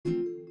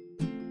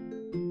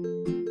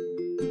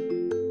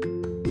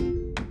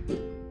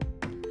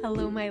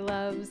Hello, my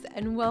loves,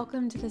 and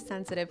welcome to the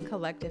Sensitive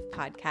Collective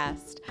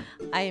podcast.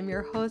 I am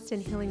your host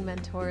and healing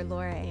mentor,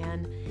 Laura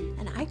Ann,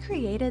 and I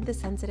created the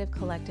Sensitive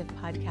Collective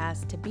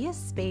podcast to be a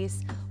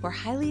space where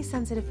highly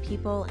sensitive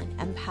people and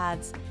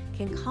empaths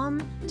can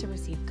come to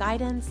receive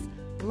guidance,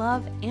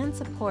 love, and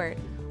support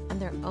on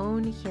their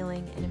own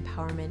healing and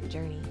empowerment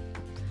journey.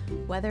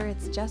 Whether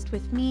it's just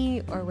with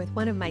me or with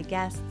one of my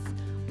guests,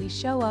 we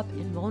show up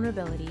in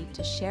vulnerability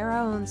to share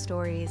our own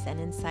stories and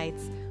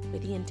insights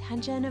with the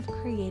intention of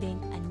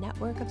creating a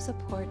network of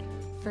support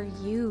for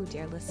you,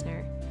 dear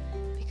listener.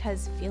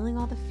 Because feeling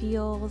all the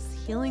feels,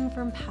 healing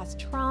from past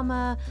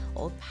trauma,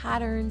 old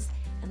patterns,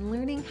 and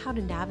learning how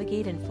to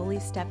navigate and fully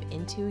step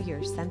into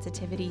your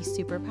sensitivity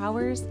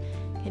superpowers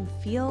can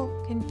feel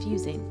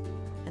confusing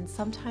and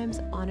sometimes,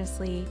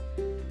 honestly,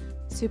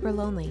 super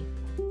lonely.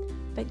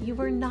 But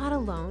you are not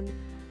alone.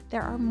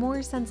 There are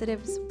more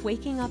sensitives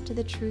waking up to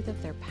the truth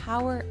of their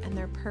power and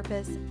their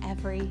purpose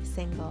every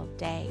single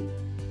day.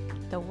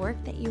 The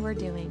work that you are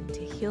doing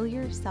to heal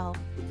yourself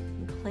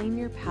and claim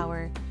your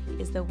power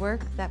is the work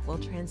that will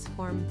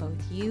transform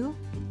both you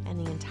and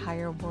the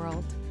entire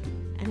world.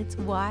 And it's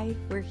why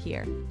we're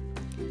here.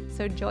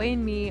 So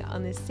join me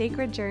on this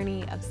sacred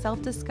journey of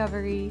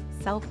self-discovery,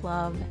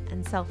 self-love,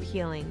 and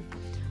self-healing.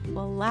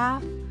 We'll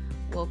laugh,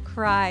 we'll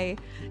cry,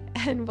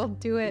 and we'll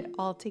do it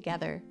all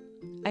together.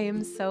 I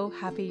am so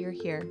happy you're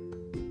here.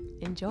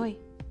 Enjoy.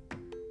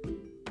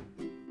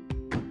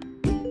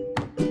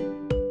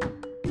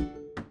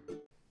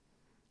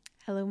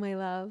 Hello, my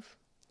love.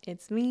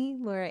 It's me,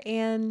 Laura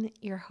Ann,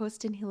 your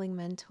host and healing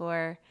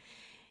mentor,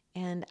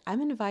 and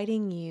I'm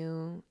inviting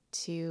you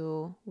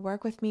to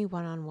work with me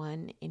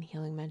one-on-one in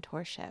healing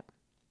mentorship.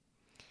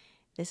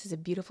 This is a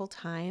beautiful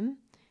time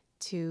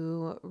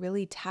to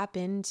really tap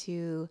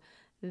into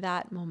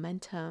that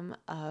momentum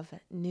of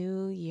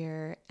new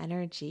year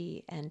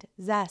energy and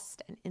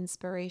zest and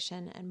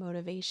inspiration and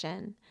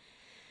motivation.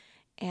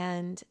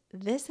 And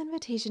this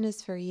invitation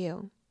is for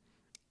you.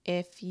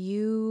 If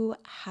you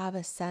have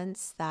a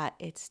sense that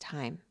it's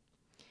time,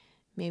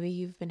 maybe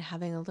you've been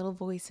having a little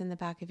voice in the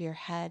back of your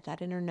head,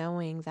 that inner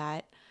knowing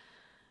that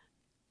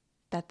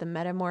the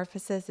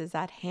metamorphosis is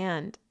at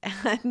hand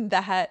and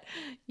that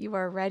you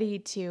are ready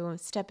to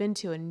step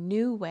into a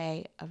new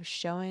way of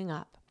showing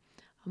up,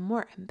 a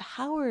more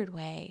empowered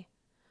way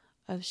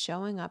of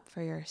showing up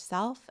for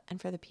yourself and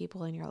for the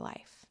people in your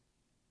life.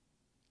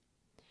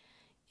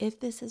 If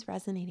this is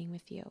resonating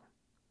with you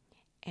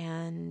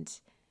and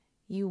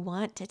you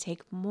want to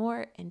take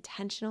more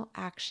intentional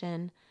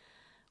action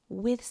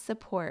with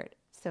support,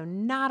 so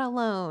not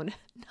alone,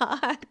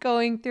 not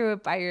going through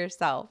it by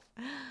yourself,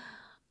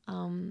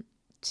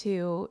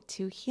 to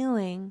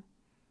healing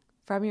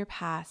from your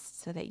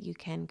past so that you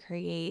can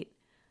create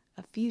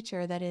a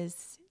future that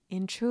is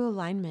in true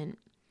alignment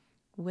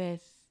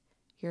with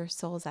your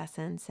soul's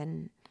essence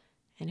and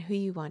who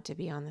you want to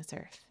be on this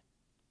earth,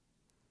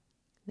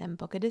 then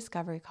book a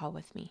discovery call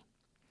with me.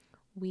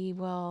 We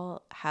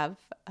will have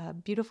a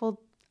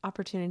beautiful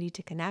opportunity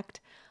to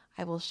connect.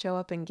 I will show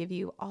up and give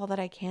you all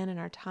that I can in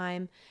our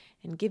time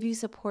and give you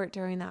support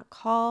during that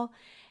call.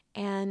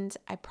 And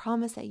I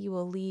promise that you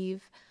will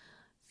leave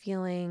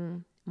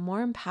feeling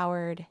more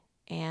empowered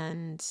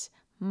and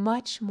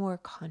much more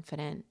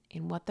confident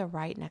in what the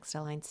right next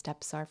aligned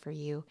steps are for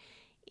you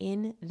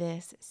in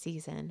this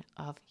season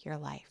of your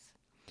life.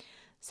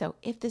 So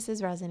if this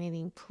is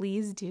resonating,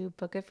 please do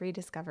book a free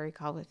discovery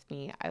call with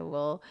me. I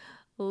will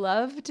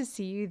love to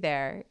see you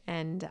there,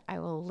 and I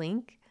will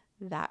link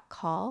that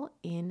call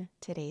in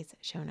today's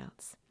show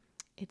notes.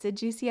 It's a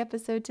juicy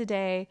episode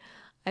today.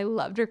 I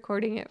loved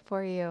recording it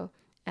for you,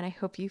 and I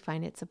hope you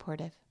find it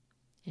supportive.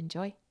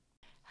 Enjoy.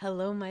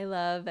 Hello, my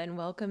love, and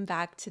welcome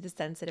back to the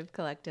Sensitive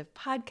Collective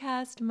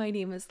podcast. My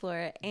name is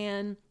Laura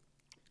Ann.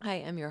 I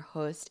am your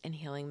host and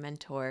healing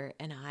mentor,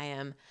 and I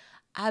am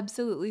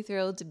absolutely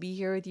thrilled to be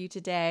here with you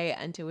today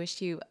and to wish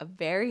you a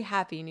very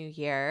happy new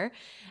year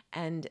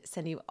and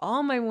send you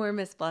all my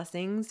warmest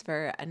blessings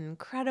for an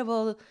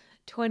incredible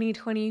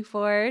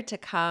 2024 to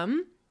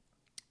come.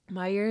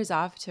 My year is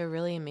off to a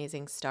really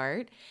amazing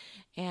start,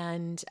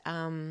 and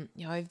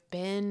I've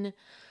been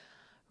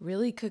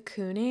really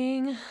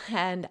cocooning,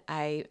 and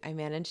I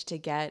managed to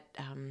get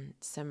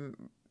some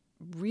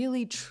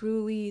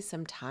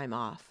time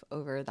off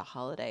over the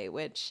holiday,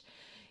 which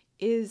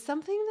is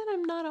something that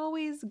I'm not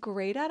always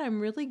great at. I'm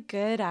really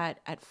good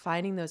at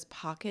finding those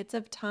pockets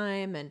of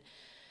time and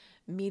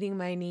meeting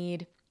my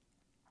need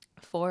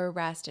for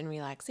rest and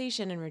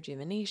relaxation and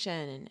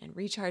rejuvenation and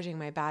recharging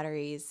my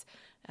batteries.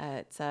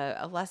 It's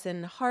a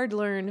lesson hard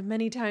learned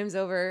many times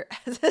over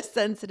as a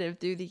sensitive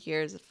through the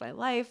years of my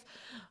life.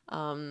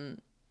 And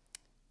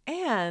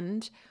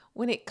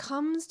when it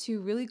comes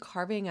to really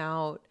carving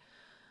out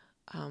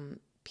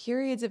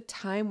periods of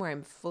time where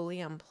I'm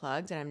fully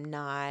unplugged and I'm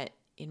not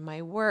in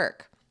my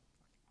work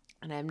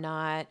and I'm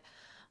not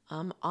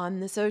on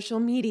the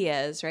social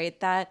medias, right?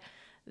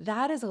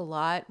 That is a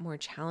lot more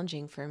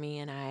challenging for me,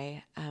 and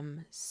I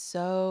am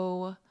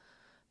so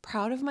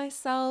proud of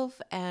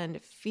myself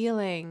and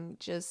feeling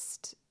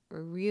just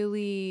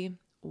really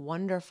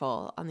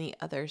wonderful on the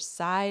other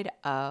side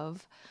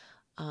of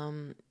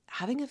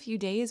having a few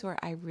days where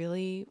I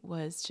really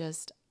was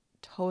just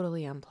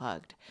totally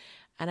unplugged.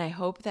 And I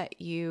hope that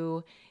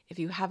if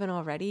you haven't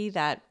already,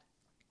 that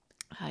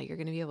you're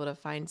going to be able to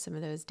find some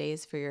of those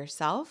days for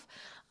yourself.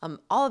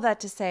 All of that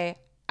to say,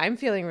 I'm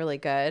feeling really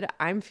good.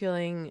 I'm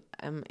feeling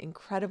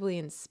incredibly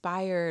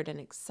inspired and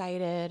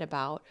excited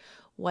about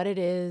what it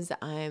is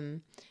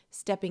I'm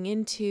stepping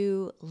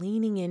into,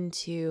 leaning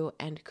into,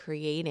 and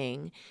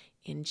creating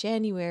in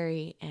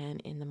January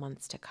and in the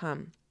months to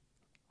come.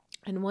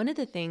 And one of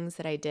the things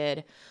that I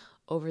did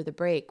over the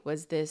break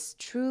was this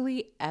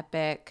truly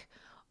epic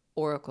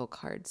oracle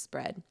card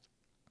spread.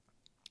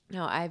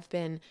 Now, I've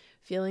been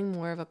feeling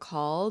more of a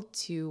call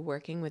to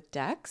working with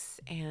decks,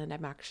 and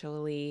I'm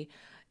actually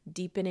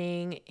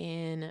deepening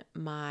in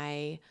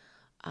my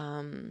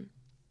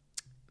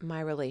my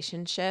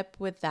relationship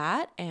with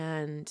that,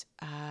 and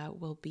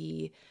will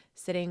be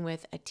sitting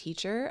with a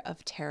teacher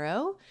of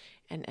tarot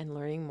and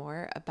learning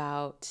more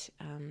about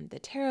the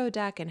tarot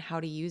deck and how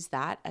to use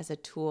that as a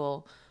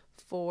tool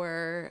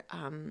for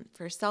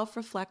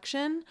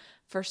self-reflection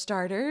for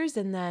starters.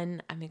 And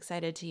then I'm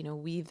excited to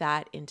weave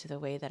that into the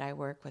way that I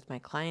work with my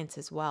clients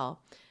as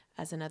well,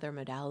 as another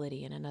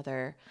modality and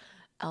another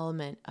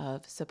element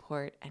of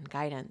support and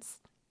guidance.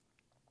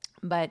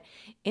 But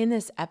in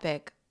this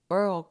epic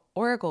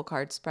oracle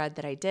card spread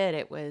that I did,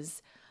 it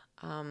was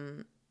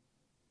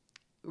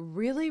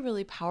really,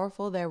 really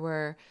powerful. There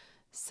were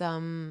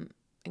some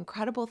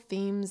incredible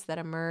themes that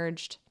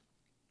emerged,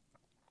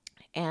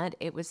 and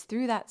it was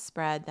through that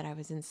spread that I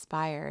was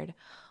inspired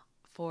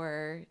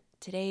for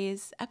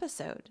today's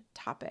episode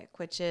topic,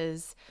 which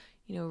is,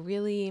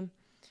 really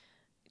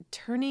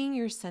turning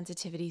your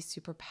sensitivity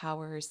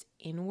superpowers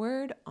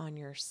inward on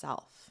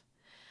yourself.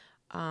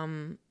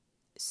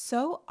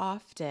 So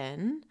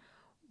often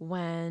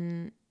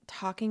when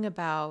talking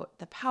about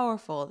the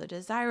powerful, the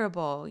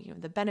desirable,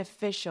 the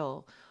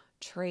beneficial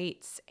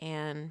traits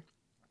and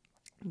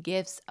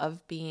gifts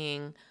of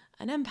being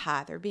an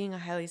empath or being a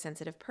highly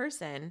sensitive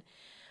person,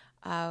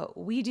 I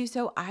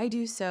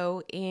do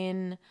so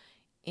in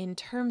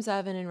terms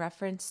of and in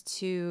reference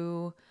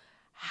to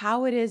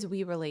how it is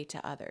we relate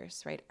to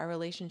others, right? Our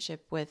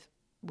relationship with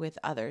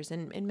others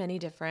in many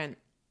different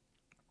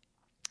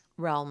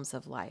realms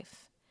of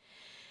life.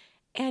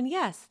 And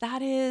yes,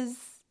 that is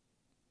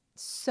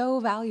so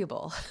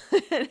valuable.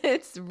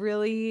 It's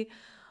really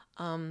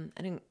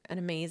an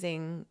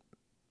amazing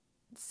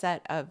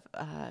set of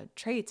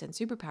traits and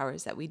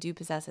superpowers that we do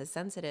possess as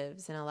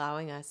sensitives, and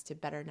allowing us to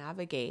better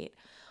navigate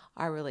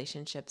our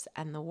relationships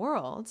and the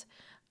world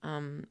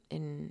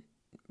in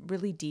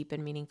really deep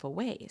and meaningful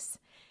ways.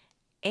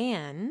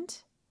 And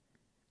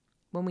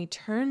when we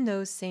turn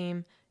those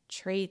same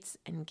traits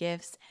and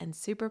gifts and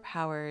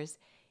superpowers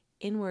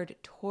inward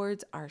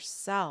towards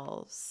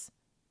ourselves,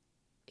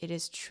 it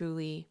is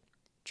truly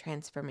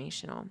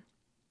transformational.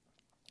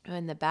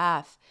 In the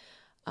bath,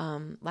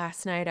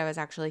 last night I was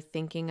actually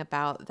thinking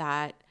about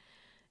that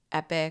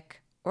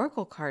epic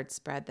oracle card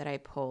spread that I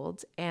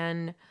pulled.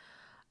 And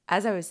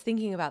as I was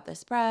thinking about the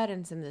spread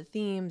and some of the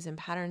themes and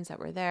patterns that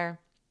were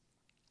there,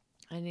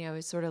 and I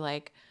was sort of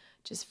like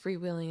just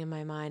freewheeling in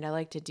my mind. I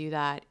like to do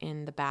that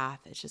in the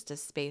bath. It's just a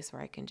space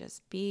where I can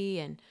just be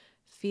and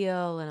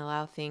feel and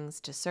allow things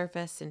to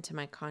surface into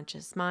my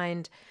conscious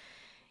mind.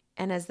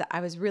 And I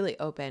was really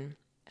open,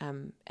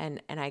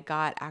 and I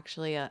got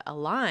actually a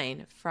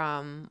line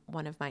from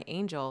one of my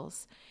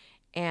angels,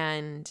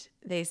 and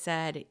they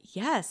said,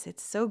 "Yes,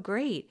 it's so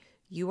great.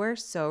 You are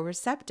so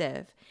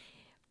receptive.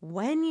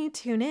 When you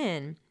tune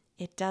in,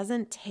 it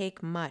doesn't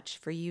take much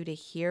for you to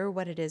hear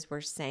what it is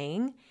we're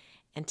saying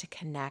and to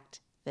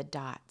connect the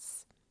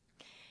dots."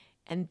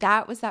 And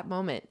that was that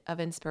moment of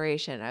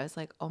inspiration. I was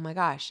like, "Oh my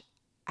gosh,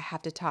 I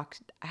have to talk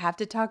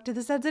to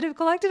the Sensitive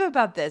Collective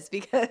about this,"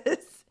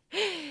 because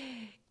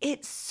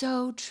it's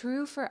so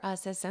true for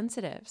us as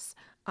sensitives.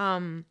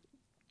 The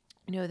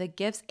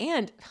gifts,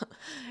 and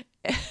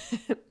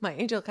my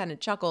angel kind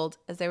of chuckled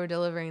as they were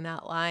delivering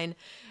that line.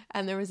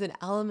 And there was an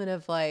element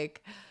of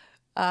like,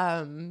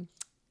 in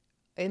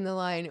the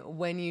line,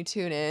 "when you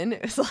tune in,"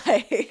 it was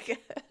like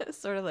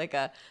sort of like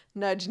a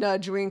nudge,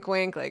 nudge, wink,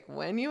 wink, like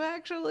when you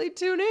actually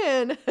tune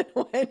in,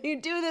 when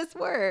you do this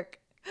work,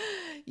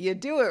 you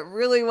do it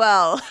really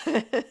well.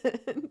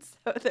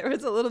 So there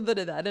was a little bit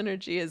of that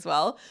energy as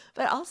well,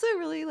 but also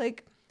really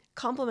like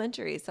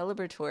complimentary,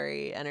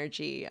 celebratory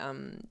energy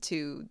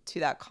to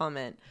that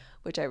comment,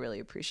 which I really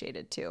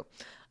appreciated too.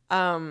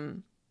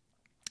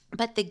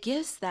 But the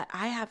gifts that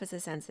I have as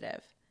a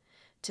sensitive,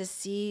 to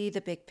see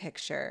the big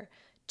picture,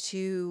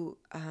 to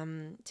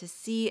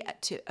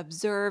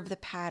observe the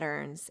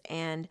patterns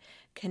and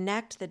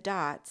connect the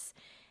dots,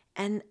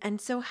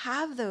 and so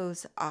have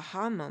those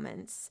aha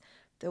moments.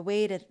 The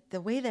way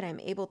that I'm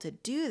able to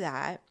do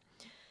that,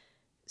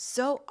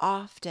 so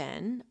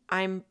often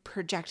I'm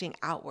projecting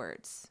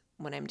outwards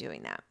when I'm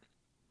doing that.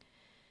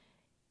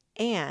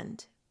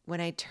 And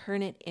when I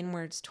turn it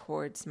inwards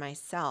towards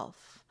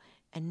myself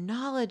and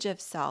knowledge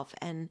of self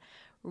and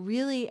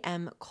really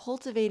am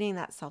cultivating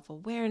that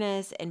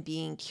self-awareness and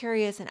being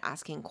curious and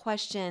asking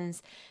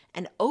questions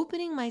and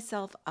opening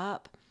myself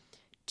up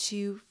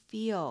to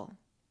feel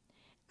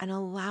and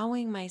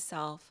allowing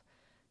myself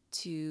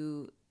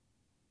to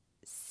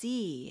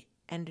see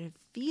and to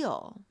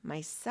feel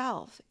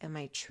myself and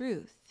my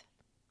truth.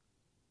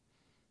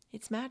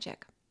 It's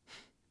magic.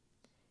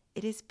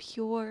 It is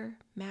pure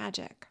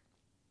magic.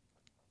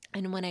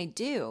 And when I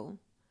do,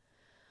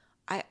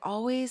 I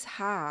always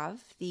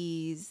have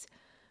these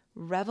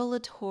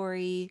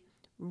revelatory,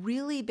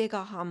 really big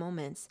aha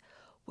moments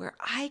where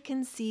I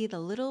can see the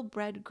little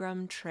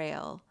breadcrumb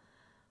trail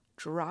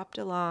dropped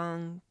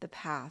along the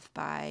path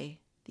by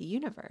the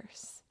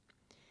universe.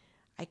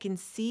 I can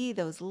see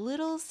those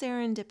little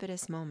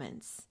serendipitous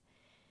moments.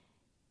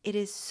 It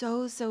is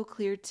so, so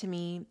clear to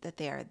me that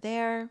they are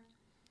there,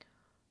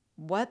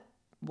 what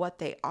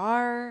they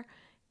are,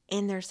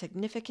 and their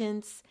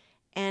significance.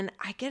 And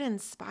I get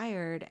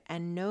inspired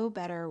and know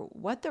better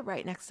what the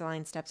right next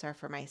line steps are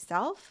for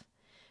myself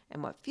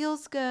and what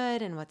feels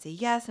good and what's a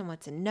yes and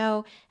what's a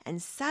no.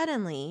 And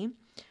suddenly,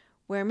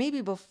 where maybe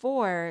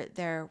before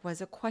there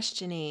was a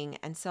questioning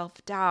and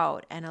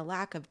self-doubt and a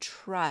lack of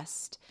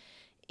trust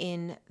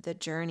in the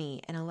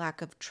journey and a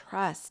lack of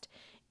trust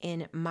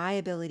in my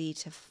ability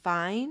to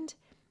find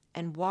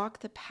and walk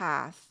the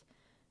path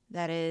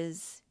that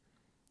is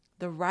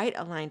the right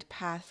aligned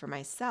path for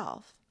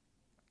myself,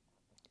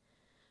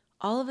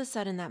 all of a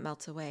sudden that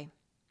melts away.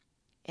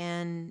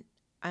 And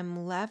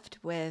I'm left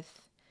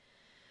with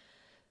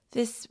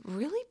this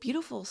really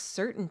beautiful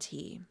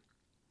certainty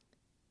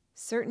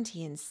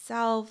in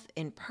self,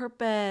 in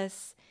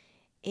purpose,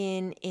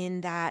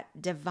 in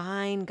that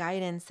divine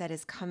guidance that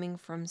is coming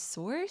from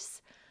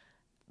source,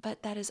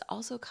 but that is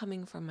also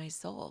coming from my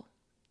soul,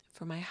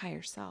 from my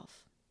higher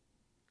self.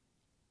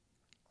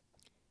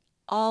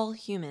 All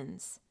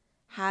humans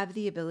have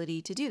the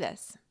ability to do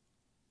this.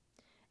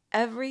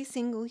 Every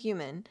single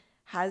human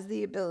has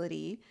the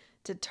ability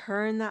to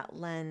turn that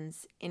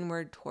lens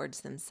inward towards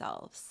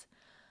themselves.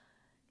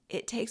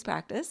 It takes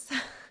practice.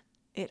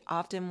 It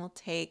often will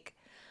take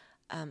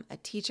a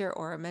teacher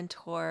or a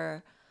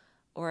mentor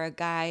or a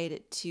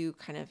guide to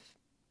kind of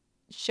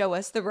show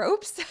us the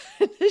ropes,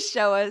 to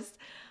show us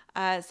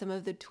some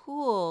of the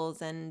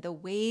tools and the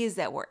ways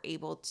that we're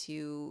able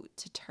to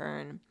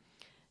turn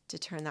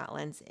that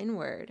lens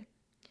inward.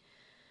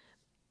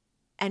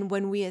 And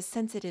when we as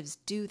sensitives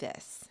do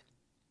this,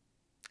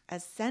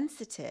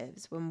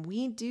 when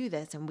we do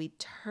this and we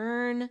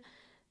turn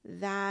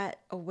that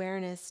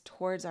awareness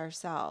towards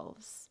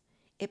ourselves,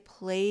 it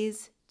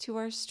plays to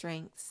our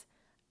strengths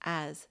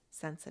as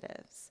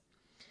sensitives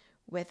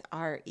with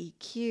our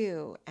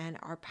EQ and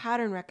our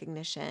pattern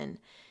recognition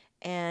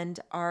and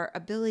our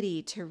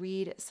ability to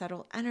read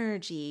subtle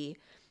energy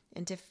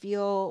and to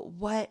feel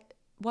what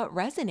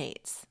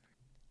resonates.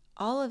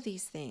 All of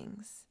these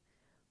things,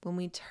 when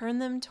we turn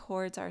them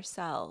towards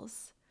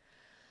ourselves,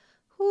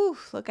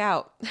 look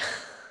out.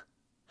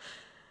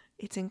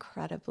 It's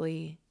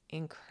incredibly,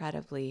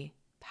 incredibly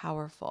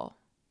powerful.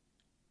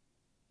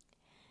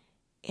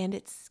 And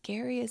it's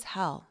scary as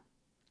hell.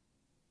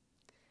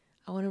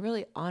 I want to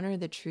really honor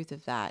the truth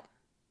of that.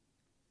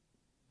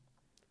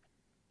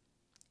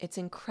 It's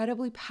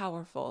incredibly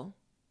powerful,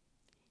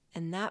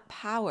 and that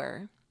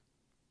power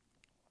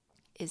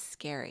is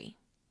scary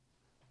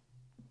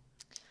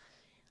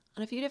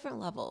on a few different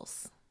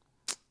levels.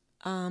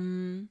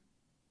 One,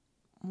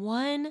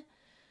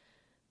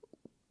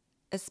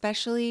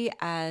 especially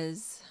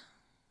as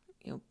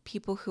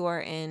people who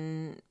are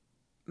in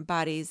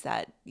bodies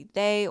that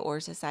they or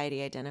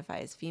society identify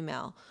as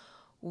female,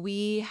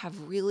 we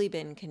have really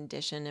been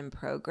conditioned and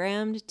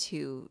programmed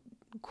to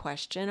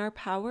question our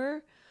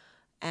power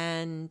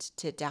and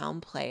to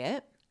downplay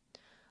it,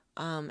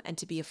 and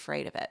to be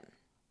afraid of it.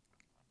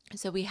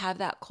 So we have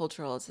that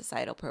cultural and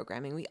societal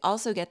programming. We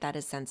also get that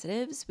as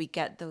sensitives. We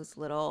get those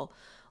little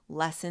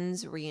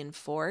lessons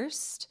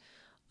reinforced.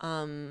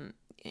 And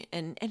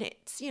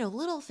it's,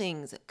 little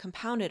things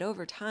compounded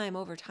over time,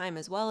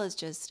 as well as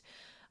just,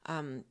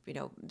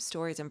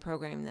 stories and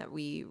programming that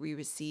we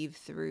receive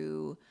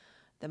through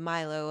the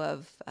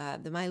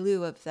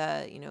milieu of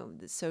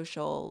the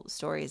social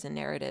stories and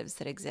narratives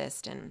that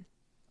exist and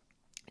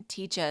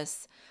teach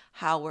us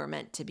how we're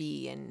meant to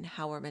be and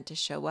how we're meant to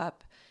show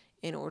up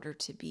in order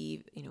to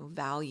be,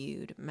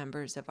 valued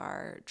members of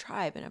our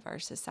tribe and of our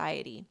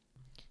society.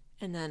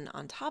 And then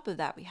on top of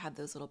that, we have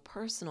those little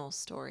personal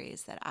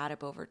stories that add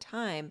up over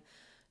time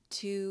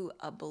to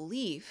a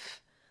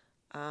belief,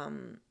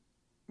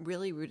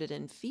 really rooted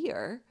in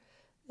fear,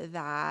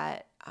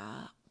 that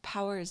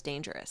power is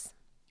dangerous.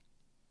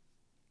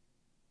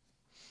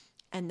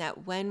 And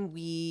that when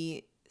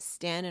we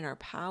stand in our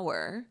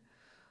power,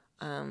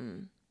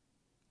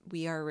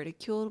 we are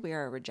ridiculed, we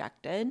are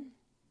rejected,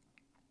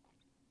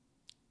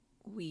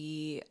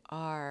 we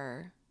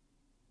are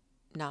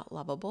not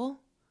lovable.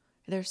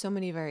 There's so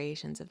many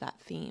variations of that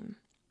theme.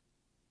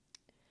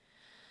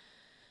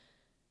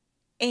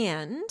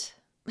 And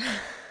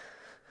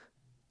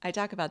I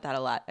talk about that a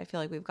lot. I feel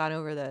like we've gone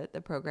over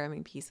the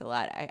programming piece a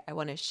lot. I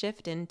want to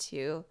shift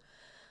into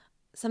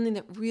something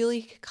that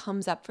really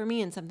comes up for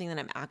me and something that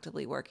I'm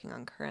actively working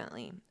on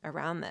currently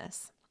around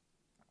this.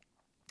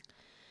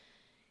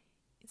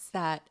 It's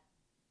that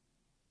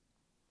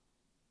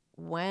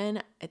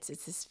when it's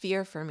this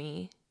fear for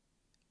me,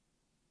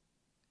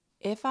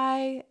 if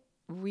I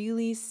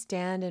really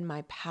stand in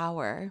my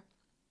power,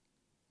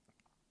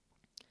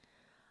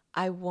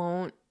 I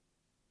won't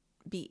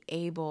be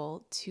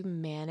able to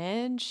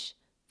manage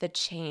the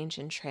change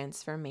and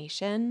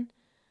transformation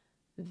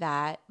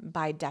that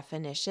by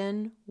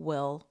definition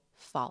will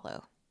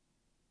follow.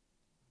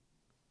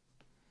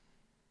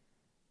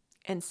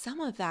 And some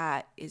of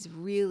that is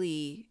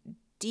really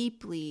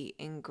deeply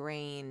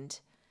ingrained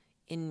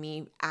in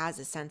me as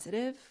a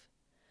sensitive,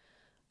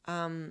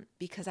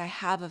 because I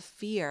have a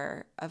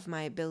fear of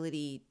my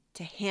ability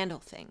to handle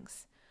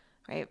things,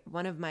 right?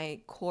 One of my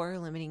core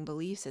limiting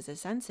beliefs as a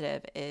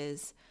sensitive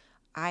is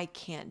I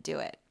can't do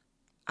it.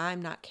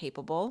 I'm not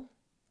capable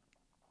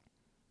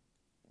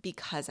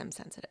because I'm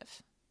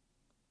sensitive.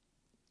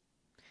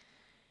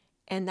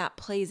 And that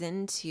plays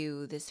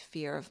into this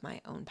fear of my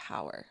own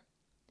power.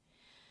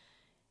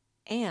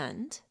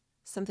 And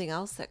something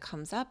else that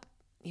comes up,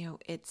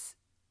 it's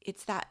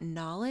that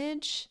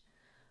knowledge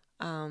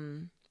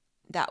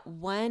that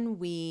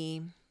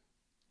when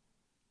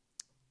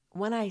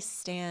I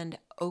stand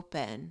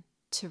open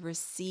to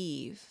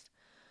receive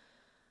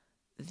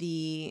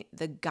the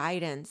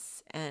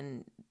guidance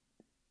and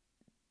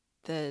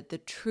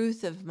the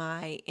truth of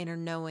my inner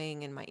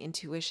knowing and my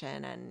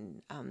intuition,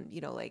 and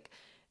like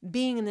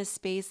being in this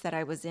space that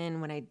I was in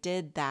when I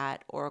did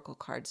that oracle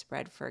card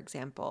spread, for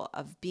example,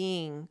 of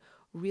being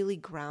really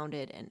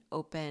grounded and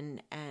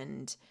open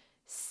and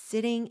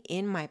sitting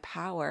in my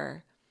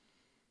power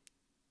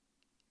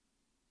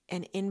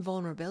and in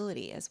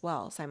vulnerability as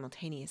well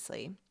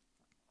simultaneously,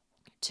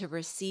 to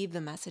receive the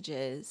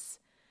messages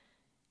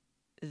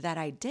that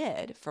I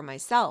did for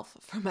myself,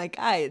 from my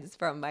guides,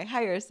 from my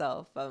higher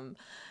self, from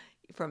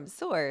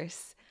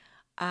source.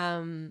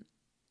 That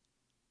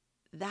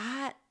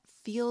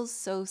feels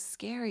so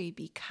scary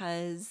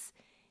because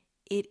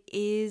it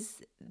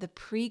is the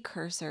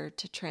precursor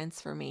to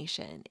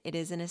transformation. It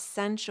is an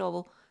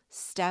essential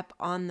step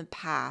on the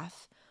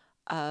path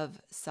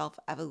of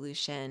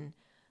self-evolution,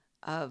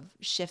 of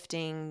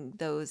shifting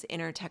those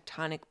inner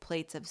tectonic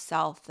plates of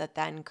self that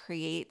then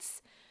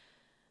creates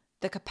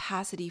the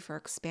capacity for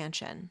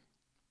expansion,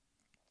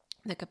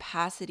 the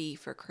capacity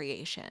for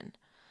creation,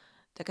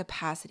 the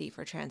capacity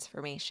for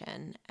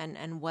transformation,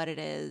 and what it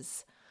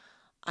is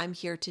I'm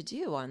here to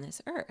do on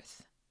this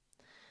earth.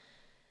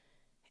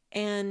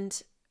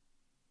 And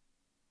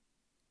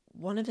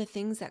one of the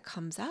things that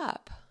comes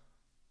up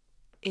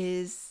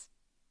is,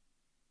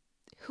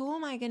 who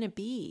am I going to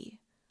be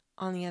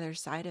on the other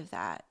side of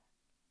that?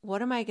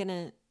 What am I going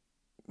to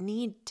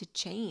need to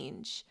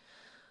change?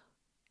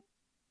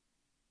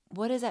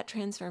 What is that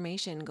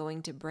transformation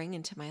going to bring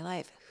into my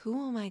life?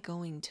 Who am I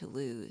going to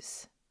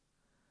lose?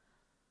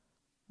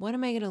 What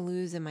am I going to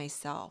lose in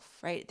myself,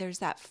 right? There's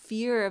that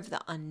fear of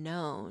the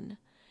unknown.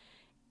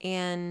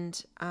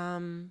 And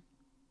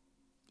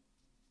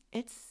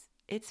it's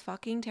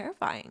fucking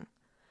terrifying.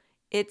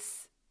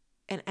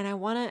 And I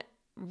want to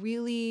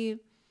really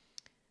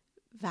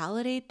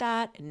validate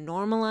that and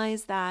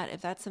normalize that.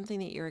 If that's something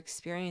that you're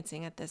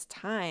experiencing at this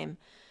time,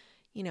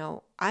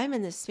 I'm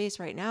in this space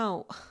right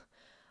now.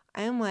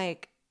 I am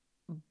like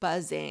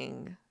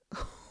buzzing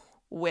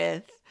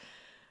with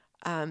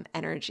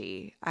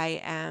energy.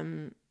 I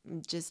am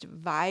just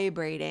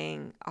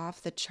vibrating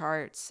off the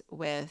charts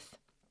with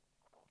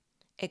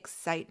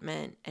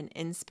excitement and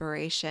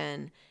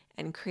inspiration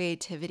and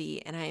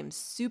creativity. And I am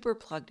super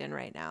plugged in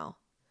right now.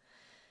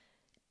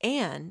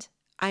 And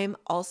I am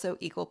also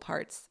equal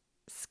parts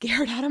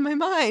scared out of my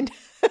mind.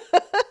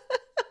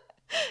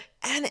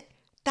 And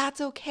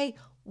that's okay.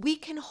 We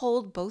can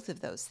hold both of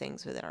those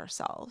things within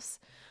ourselves.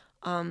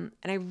 And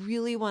I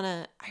really want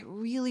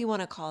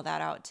to call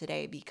that out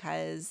today,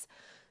 because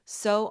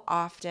so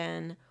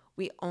often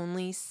we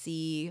only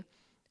see,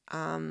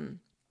 in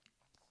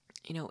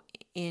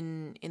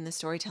the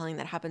storytelling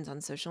that happens on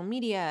social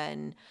media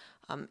and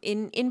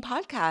in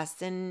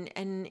podcasts and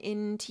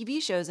in TV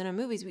shows and in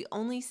movies, we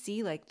only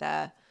see like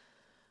the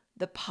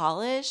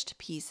polished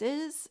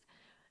pieces.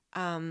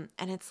 And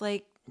it's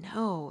like,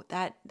 no,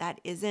 that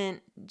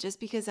isn't, just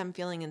because I'm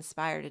feeling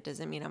inspired, it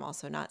doesn't mean I'm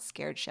also not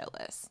scared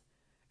shitless,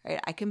 right?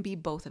 I can be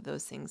both of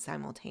those things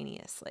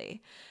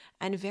simultaneously.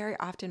 And very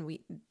often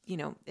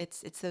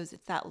it's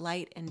that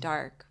light and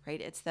dark,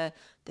 right? It's the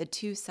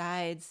two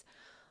sides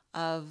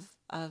of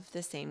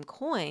the same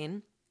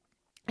coin.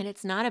 And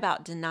it's not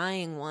about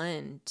denying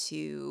one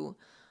to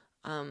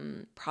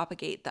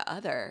propagate the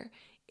other.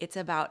 It's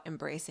about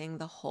embracing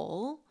the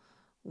whole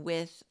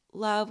with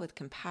love, with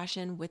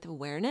compassion, with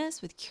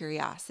awareness, with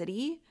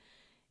curiosity,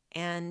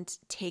 and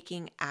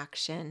taking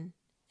action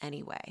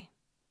anyway.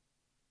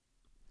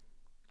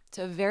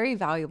 So a very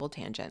valuable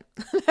tangent.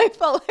 I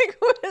felt like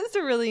it was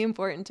really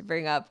important to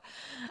bring up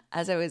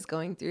as I was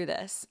going through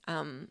this.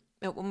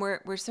 when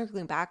we're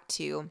circling back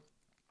to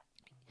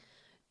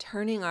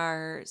turning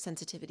our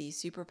sensitivity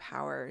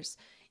superpowers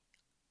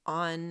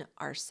on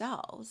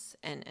ourselves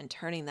and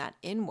turning that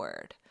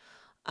inward.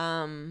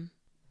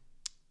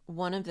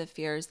 One of the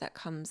fears that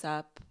comes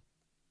up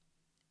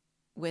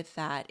with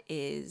that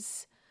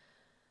is,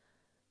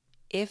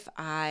 if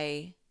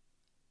I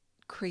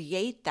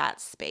create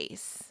that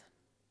space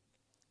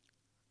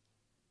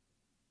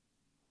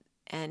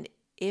and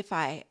if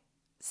I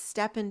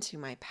step into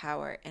my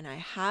power and I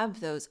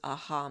have those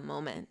aha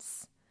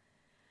moments,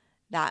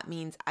 that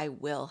means I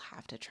will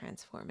have to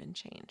transform and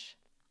change.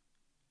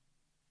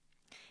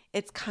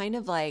 It's kind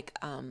of like,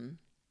 when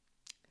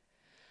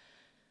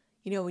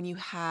you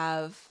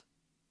have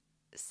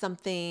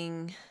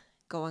something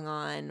going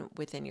on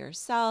within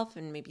yourself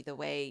and maybe the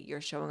way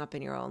you're showing up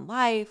in your own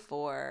life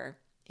or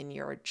in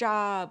your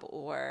job,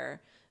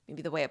 or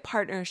maybe the way a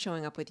partner is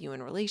showing up with you in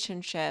a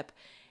relationship,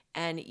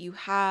 and you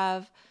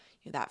have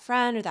that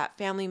friend or that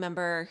family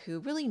member who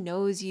really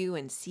knows you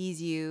and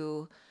sees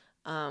you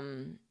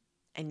and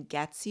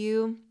gets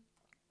you,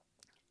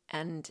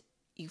 and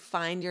you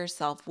find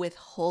yourself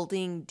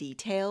withholding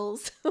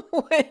details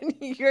when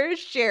you're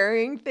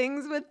sharing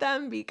things with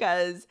them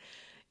because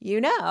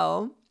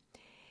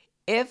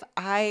if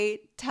I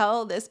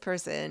tell this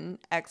person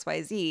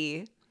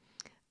XYZ,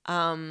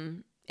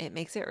 it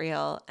makes it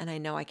real, and I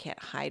know I can't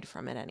hide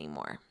from it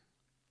anymore.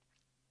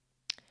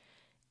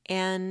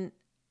 And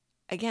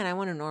again, I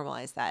want to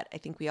normalize that. I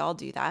think we all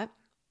do that.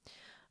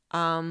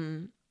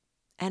 And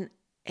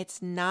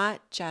it's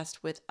not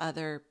just with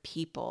other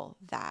people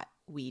that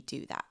we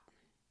do that.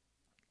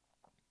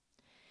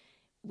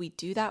 We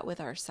do that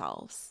with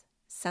ourselves.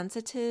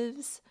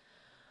 Sensitives,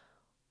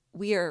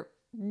 we are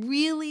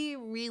really,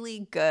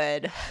 really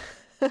good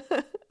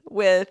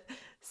with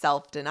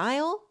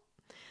self-denial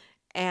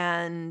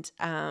and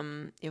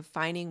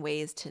finding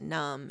ways to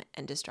numb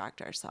and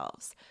distract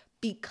ourselves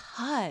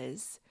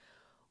because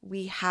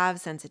we have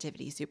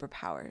sensitivity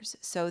superpowers.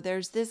 So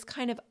there's this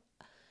kind of,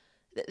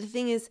 the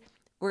thing is,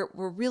 we're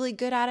really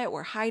good at it,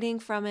 we're hiding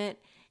from it,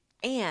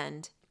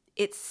 and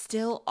it's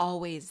still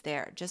always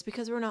there. Just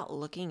because we're not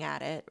looking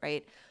at it,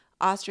 right?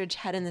 Ostrich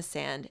head in the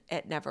sand,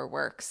 it never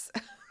works.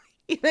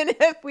 Even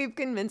if we've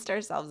convinced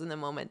ourselves in the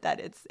moment that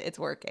it's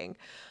working.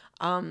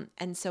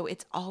 And so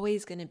it's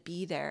always going to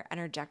be there,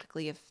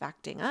 energetically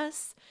affecting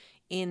us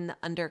in the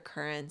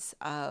undercurrents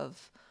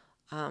of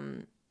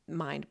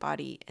mind,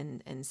 body,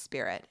 and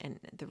spirit, and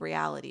the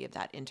reality of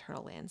that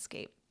internal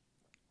landscape.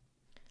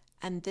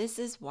 And this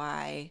is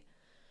why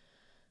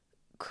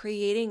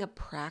creating a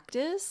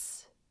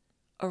practice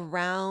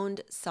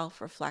around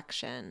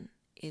self-reflection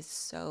is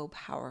so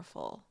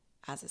powerful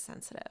as a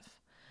sensitive,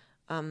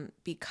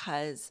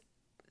 because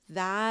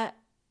that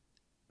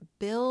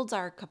builds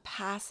our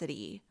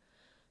capacity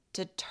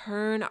to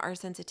turn our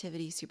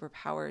sensitivity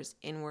superpowers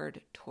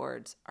inward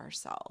towards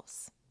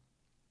ourselves.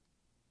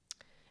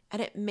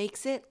 And it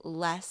makes it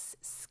less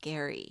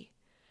scary,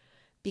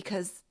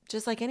 because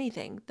just like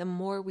anything, the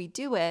more we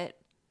do it,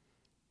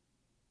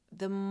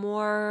 the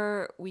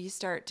more we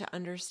start to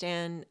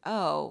understand,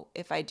 oh,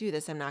 if I do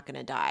this, I'm not going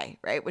to die,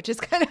 right? Which is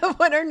kind of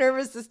what our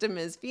nervous system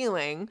is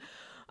feeling.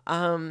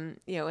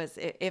 Is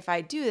if I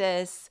do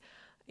this,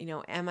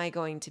 am I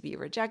going to be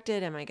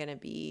rejected? Am I going to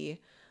be,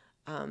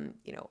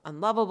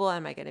 unlovable?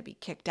 Am I going to be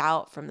kicked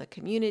out from the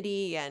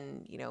community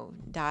and,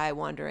 die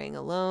wandering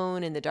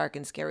alone in the dark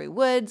and scary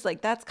woods?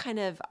 Like, that's kind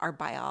of our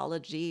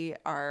biology,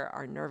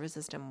 our nervous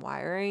system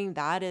wiring.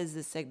 That is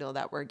the signal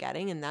that we're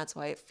getting. And that's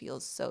why it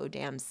feels so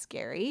damn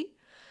scary.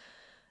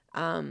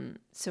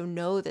 So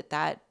know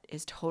that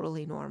is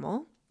totally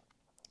normal.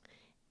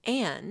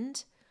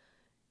 And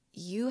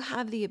you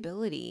have the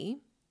ability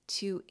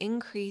to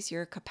increase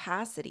your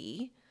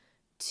capacity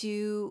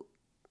to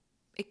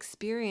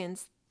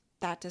experience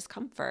that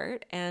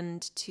discomfort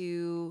and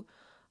to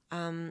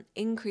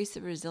increase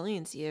the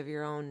resiliency of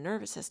your own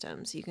nervous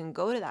system. So you can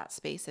go to that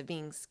space of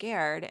being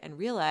scared and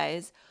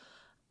realize,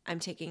 I'm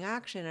taking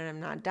action and I'm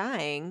not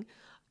dying.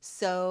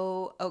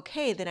 So,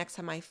 okay, the next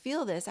time I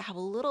feel this, I have a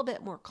little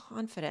bit more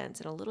confidence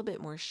and a little bit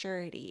more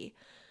surety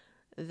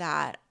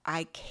that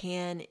I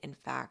can, in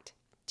fact,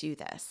 do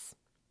this.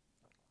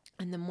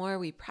 And the more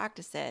we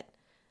practice it,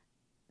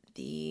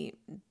 the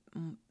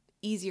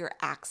easier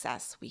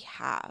access we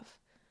have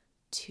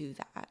to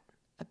that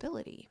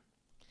ability.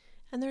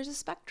 And there's a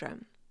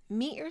spectrum.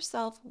 Meet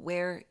yourself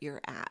where you're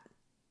at.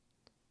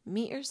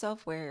 Meet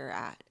yourself where you're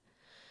at.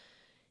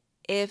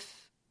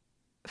 If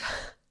I'm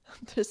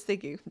just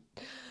thinking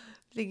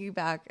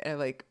back and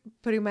like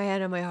putting my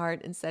hand on my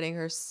heart and sending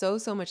her so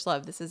much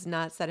love. This is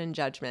not said in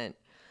judgment.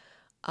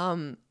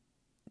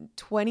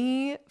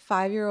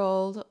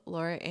 25-year-old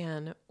Laura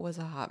Ann was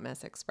a hot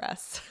mess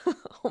express.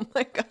 Oh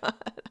my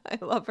God. I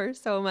love her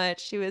so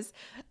much. She was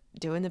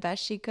doing the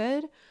best she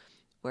could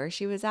where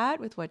she was at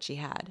with what she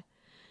had.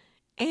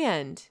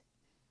 And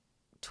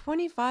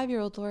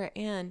 25-year-old Laura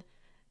Ann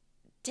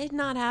did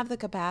not have the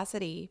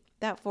capacity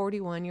that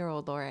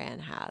 41-year-old Laura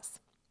Ann has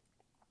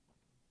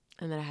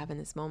and that I have in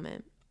this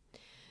moment.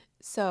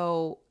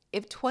 So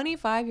if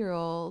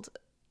 25-year-old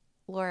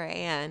Laura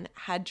Ann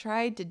had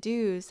tried to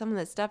do some of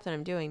the stuff that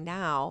I'm doing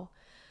now,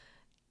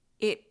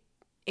 it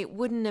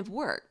wouldn't have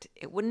worked.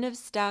 It wouldn't have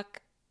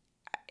stuck.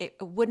 It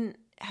wouldn't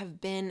have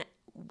been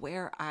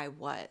where I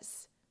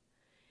was.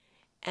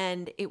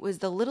 And it was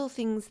the little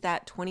things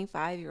that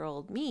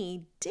 25-year-old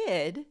me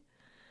did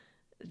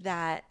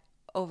that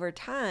over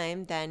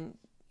time then,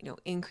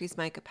 increased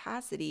my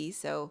capacity.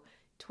 So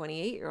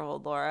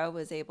 28-year-old Laura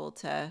was able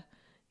to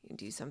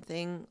do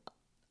something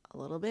a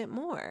little bit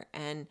more,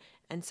 and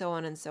so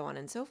on and so on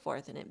and so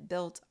forth. And it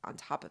built on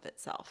top of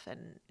itself,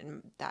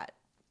 and that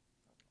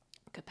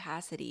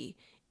capacity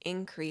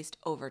increased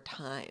over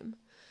time.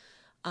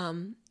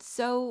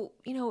 So,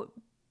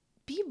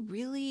 be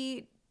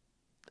really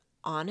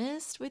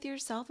honest with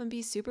yourself and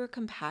be super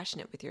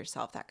compassionate with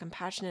yourself. That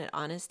compassionate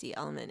honesty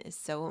element is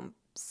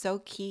so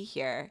key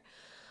here.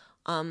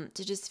 To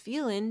just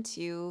feel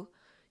into,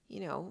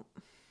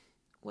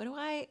 where am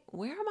I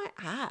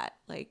at?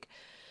 Like,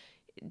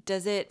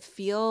 does it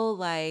feel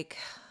like,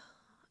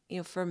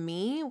 for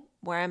me,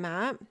 where I'm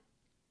at,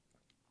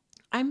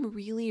 I'm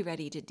really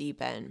ready to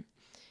deepen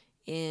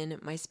in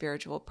my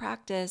spiritual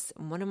practice.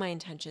 And one of my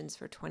intentions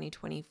for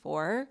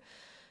 2024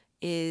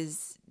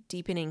 is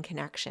deepening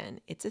connection.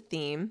 It's a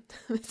theme.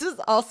 This is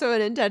also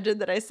an intention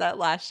that I set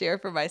last year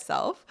for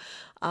myself.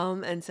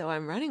 And so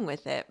I'm running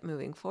with it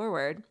moving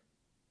forward.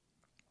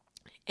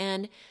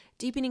 And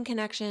deepening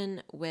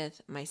connection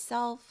with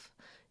myself,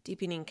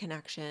 deepening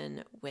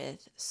connection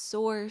with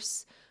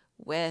source,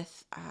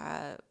 with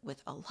a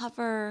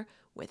lover,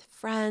 with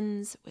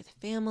friends, with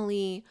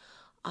family,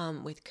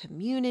 with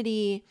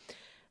community.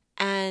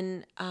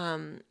 And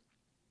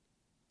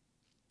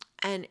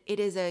it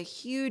is a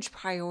huge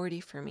priority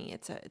for me.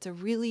 It's a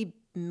really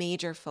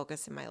major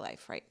focus in my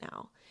life right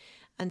now.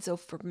 And so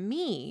for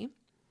me,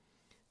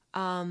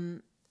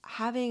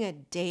 having a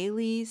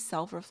daily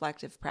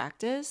self-reflective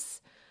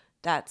practice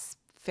that's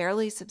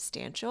fairly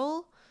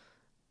substantial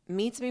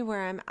meets me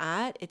where I'm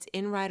at. It's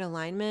in right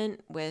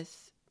alignment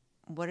with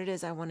what it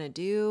is I want to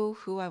do,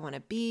 who I want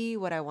to be,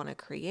 what I want to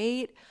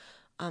create.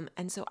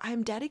 And so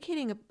I'm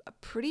dedicating a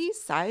pretty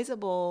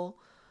sizable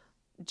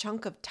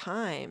chunk of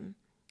time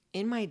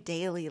in my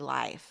daily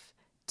life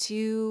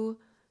to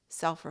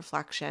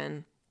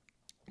self-reflection,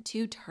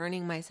 to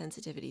turning my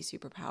sensitivity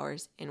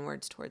superpowers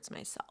inwards towards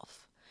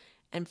myself.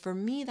 And for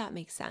me, that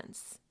makes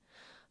sense.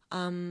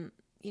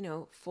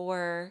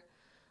 For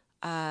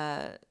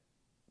a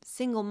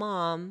single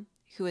mom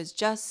who is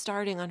just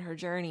starting on her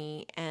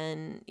journey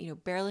and,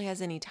 barely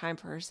has any time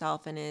for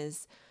herself and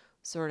is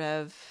sort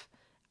of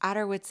at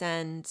her wit's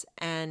end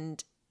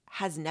and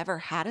has never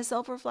had a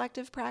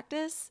self-reflective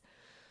practice,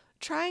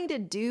 trying to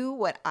do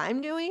what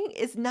I'm doing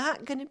is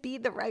not going to be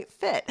the right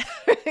fit.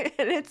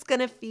 And it's going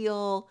to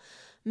feel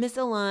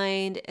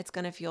misaligned. It's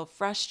going to feel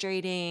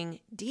frustrating,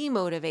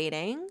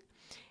 demotivating,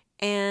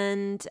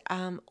 and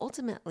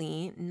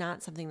ultimately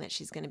not something that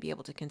she's going to be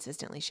able to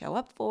consistently show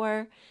up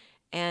for,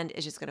 and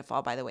is just going to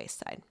fall by the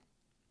wayside.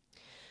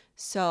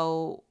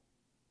 So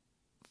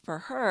for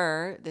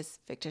her, this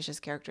fictitious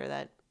character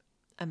that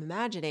I'm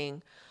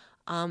imagining,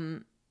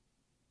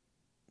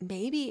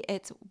 maybe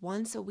it's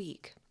once a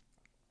week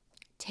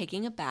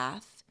taking a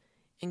bath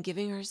and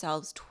giving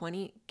herself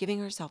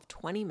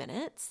 20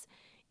 minutes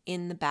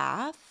in the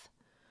bath,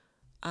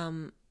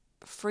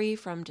 free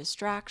from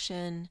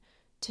distraction,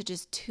 to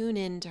just tune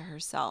into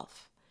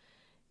herself.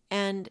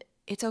 And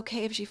it's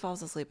okay if she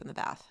falls asleep in the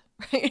bath,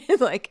 right?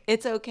 Like,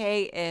 it's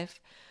okay if,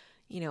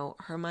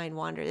 her mind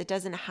wanders. It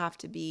doesn't have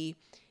to be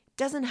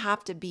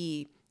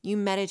you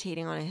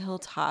meditating on a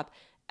hilltop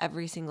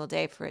every single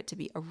day for it to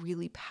be a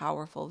really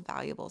powerful,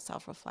 valuable,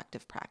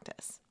 self-reflective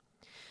practice.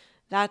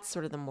 That's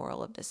sort of the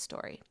moral of this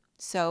story.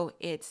 So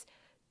it's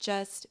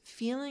just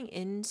feeling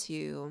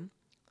into,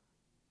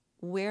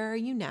 where are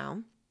you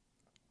now?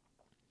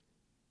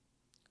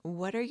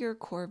 What are your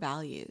core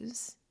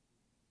values?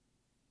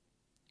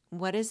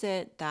 What is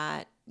it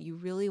that you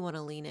really want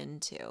to lean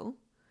into?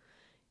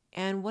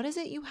 And what is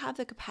it you have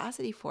the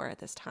capacity for at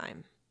this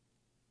time?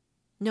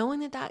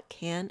 Knowing that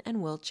can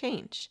and will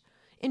change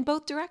in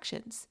both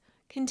directions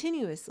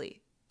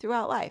continuously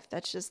throughout life.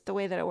 That's just the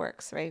way that it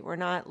works, right? We're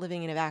not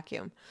living in a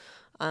vacuum.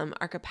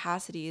 Our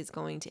capacity is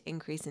going to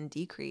increase and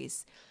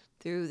decrease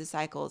through the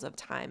cycles of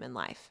time and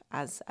life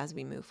as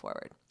we move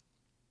forward.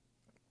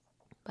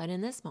 But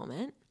in this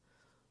moment,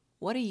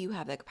 what do you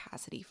have the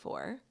capacity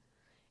for?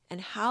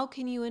 And how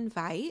can you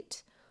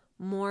invite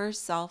more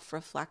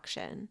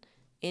self-reflection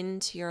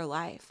into your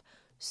life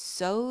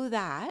so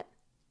that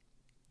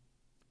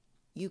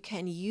you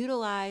can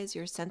utilize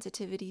your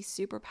sensitivity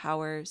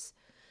superpowers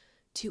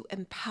to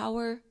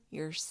empower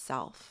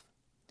yourself?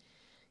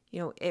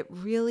 It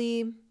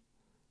really,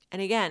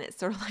 and again, it's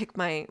sort of like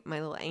my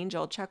little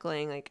angel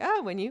chuckling, like,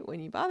 when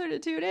you bother to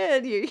tune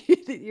in,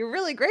 you're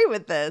really great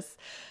with this.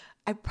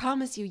 I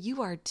promise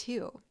you are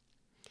too.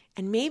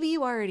 And maybe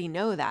you already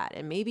know that.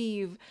 And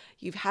maybe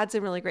you've had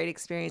some really great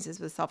experiences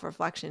with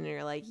self-reflection and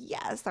you're like,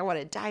 yes, I want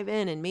to dive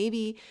in. And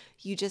maybe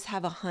you just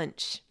have a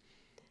hunch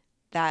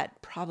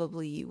that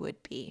probably you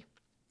would be.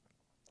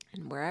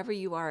 And wherever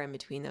you are in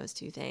between those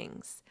two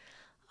things,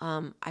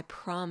 I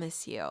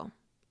promise you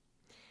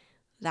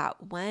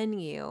that when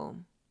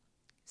you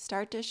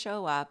start to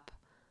show up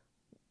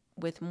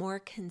with more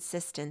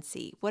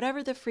consistency,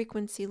 whatever the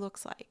frequency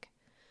looks like,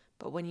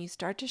 but when you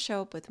start to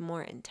show up with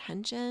more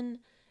intention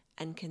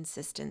and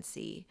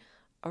consistency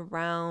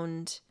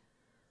around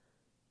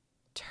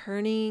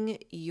turning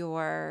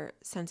your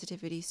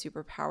sensitivity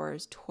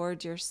superpowers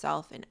towards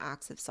yourself in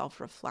acts of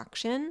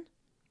self-reflection,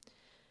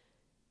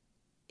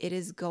 it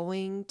is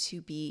going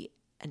to be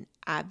an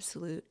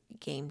absolute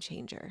game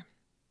changer.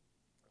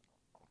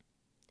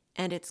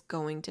 And it's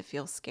going to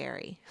feel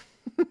scary.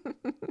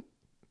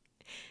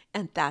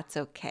 And that's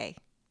okay.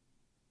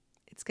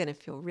 It's going to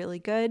feel really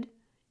good,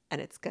 and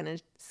it's going to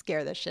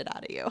scare the shit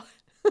out of you,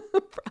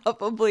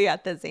 probably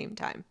at the same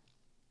time.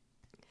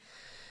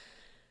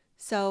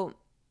 So,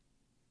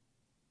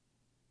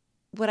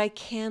 what I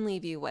can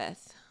leave you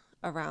with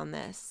around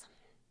this,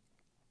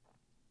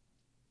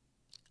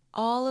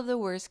 all of the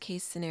worst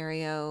case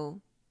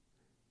scenario,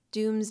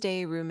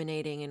 doomsday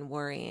ruminating and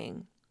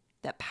worrying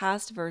that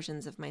past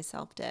versions of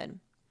myself did,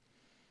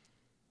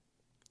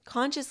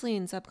 consciously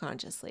and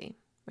subconsciously,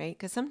 right?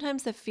 Because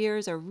sometimes the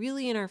fears are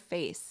really in our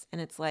face,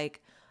 and it's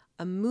like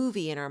a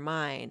movie in our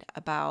mind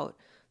about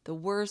the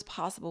worst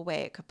possible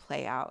way it could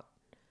play out.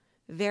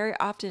 Very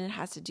often it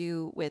has to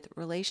do with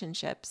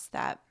relationships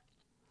that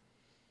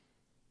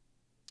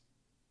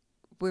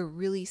we're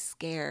really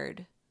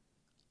scared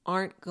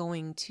aren't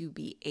going to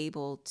be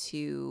able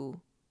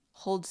to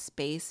hold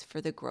space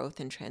for the growth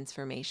and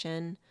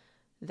transformation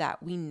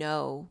that we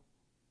know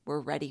we're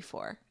ready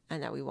for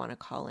and that we want to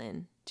call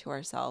in to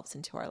ourselves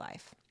and to our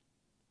life.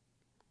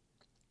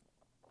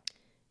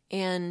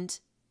 And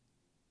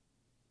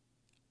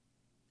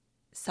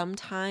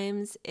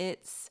sometimes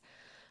it's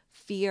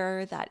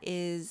fear that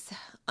is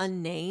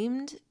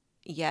unnamed,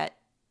 yet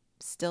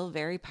still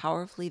very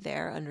powerfully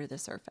there under the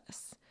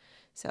surface.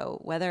 So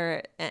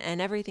whether, and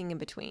everything in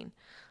between.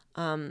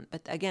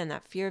 But again,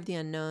 that fear of the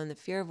unknown, the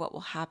fear of what will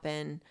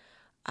happen,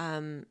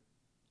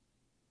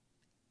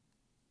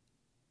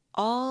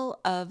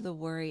 all of the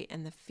worry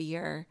and the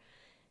fear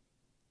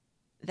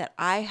that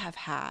I have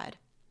had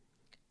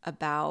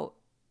about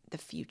the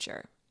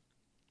future,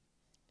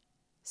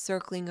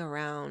 circling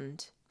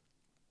around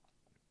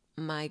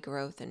my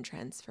growth and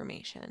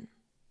transformation,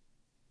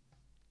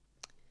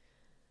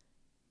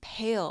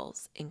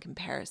 pales in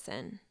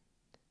comparison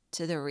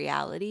to the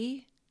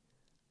reality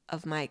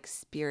of my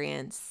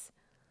experience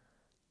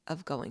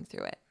of going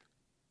through it.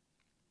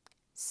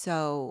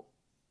 So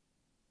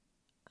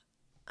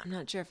I'm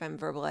not sure if I'm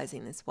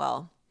verbalizing this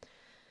well.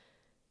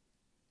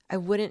 I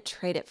wouldn't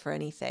trade it for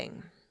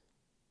anything.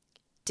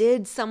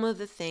 Did some of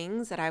the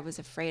things that I was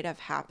afraid of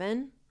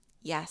happen?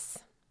 Yes.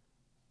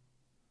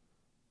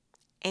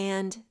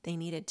 And they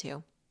needed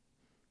to.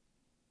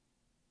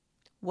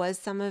 Was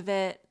some of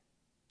it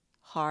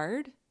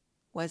hard?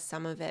 Was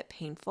some of it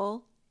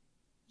painful?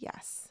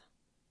 Yes.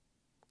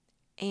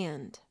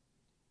 And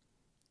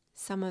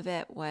some of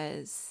it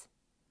was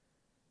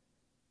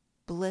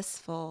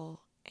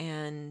blissful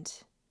and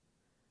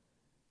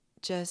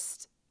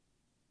just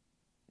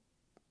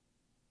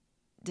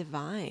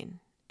divine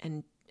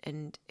and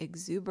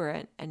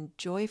exuberant and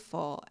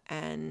joyful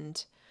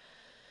and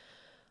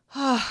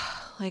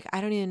like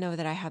I don't even know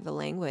that I have the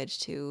language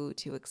to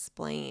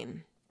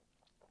explain,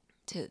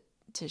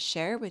 to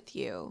share with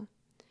you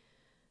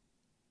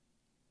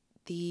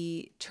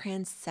the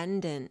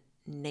transcendent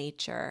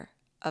nature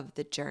of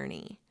the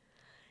journey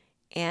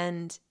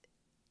and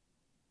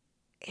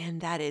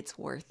that it's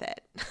worth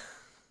it.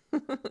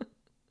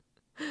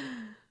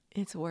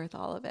 It's worth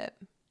all of it.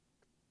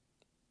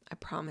 I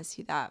promise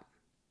you that.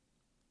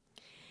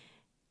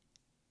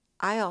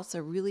 I also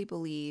really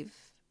believe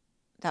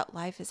that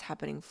life is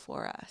happening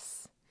for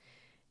us.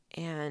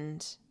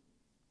 And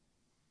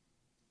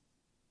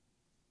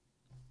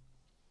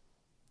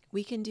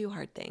we can do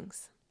hard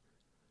things.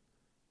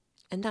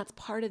 And that's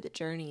part of the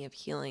journey of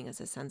healing as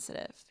a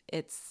sensitive.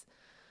 It's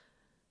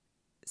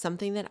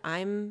something that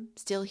I'm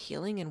still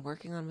healing and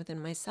working on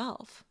within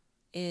myself,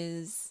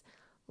 is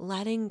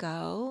letting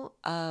go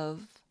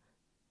of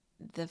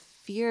the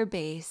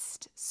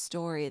fear-based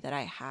story that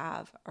I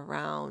have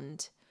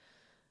around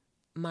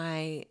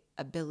my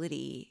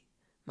ability,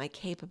 my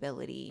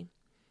capability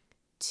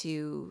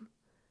to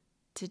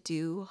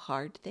do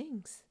hard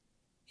things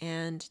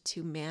and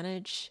to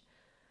manage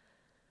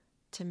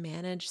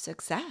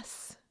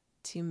success,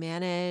 to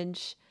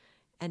manage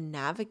and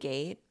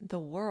navigate the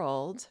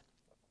world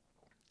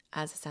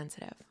as a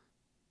sensitive.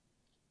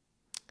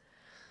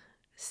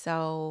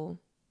 So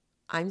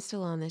I'm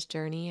still on this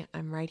journey.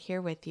 I'm right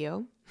here with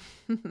you.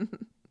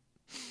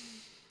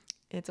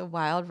 It's a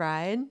wild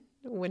ride.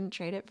 Wouldn't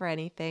trade it for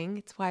anything.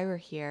 It's why we're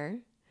here.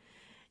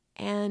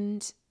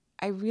 And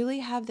I really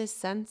have this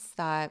sense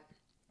that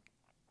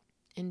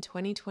in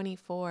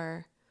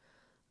 2024,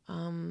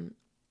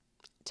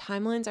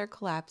 timelines are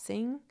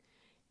collapsing.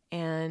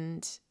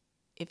 And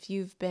if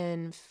you've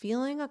been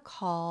feeling a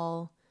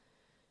call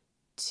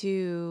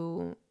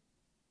to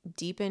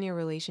deepen your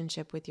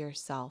relationship with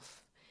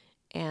yourself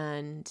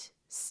and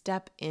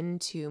step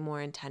into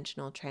more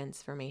intentional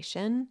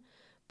transformation,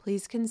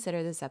 please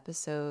consider this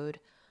episode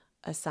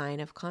a sign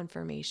of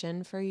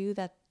confirmation for you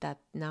that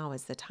now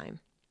is the time.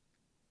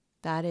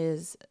 That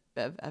is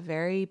a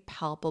very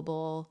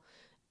palpable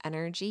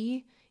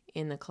energy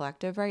in the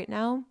collective right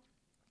now.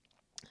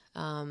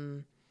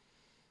 And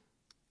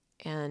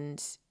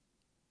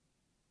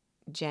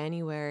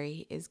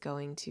January is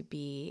going to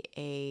be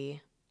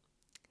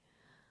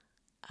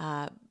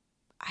I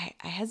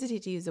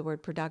hesitate to use the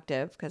word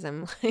productive because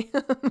I'm like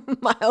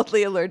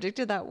mildly allergic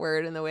to that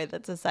word and the way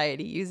that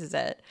society uses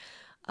it.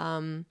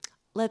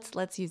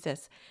 Let's use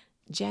this.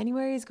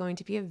 January is going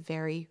to be a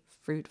very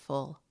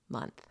fruitful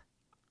month.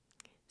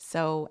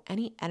 So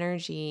any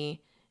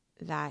energy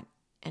that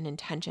an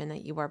intention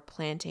that you are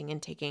planting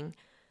and taking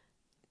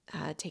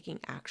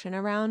action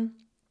around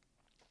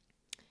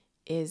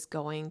is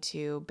going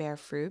to bear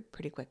fruit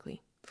pretty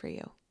quickly for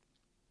you.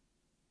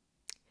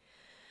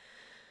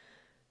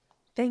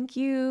 Thank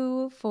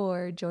you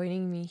for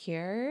joining me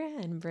here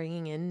and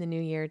bringing in the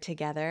new year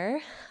together.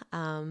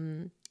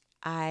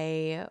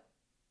 I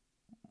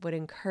would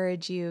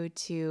encourage you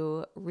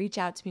to reach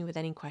out to me with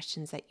any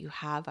questions that you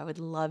have. I would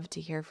love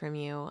to hear from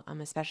you,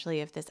 especially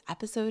if this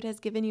episode has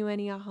given you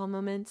any aha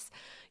moments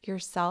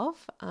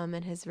yourself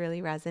and has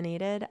really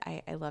resonated.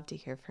 I love to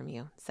hear from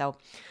you. So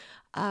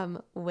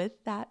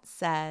with that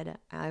said,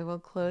 I will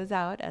close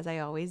out as I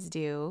always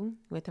do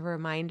with a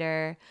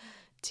reminder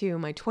to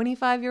my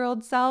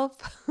 25-year-old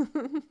self,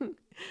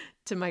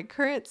 to my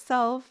current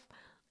self,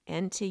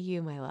 and to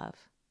you, my love.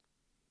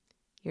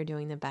 You're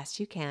doing the best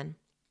you can,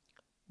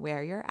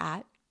 where you're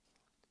at,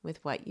 with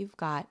what you've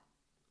got,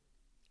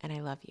 and I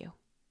love you.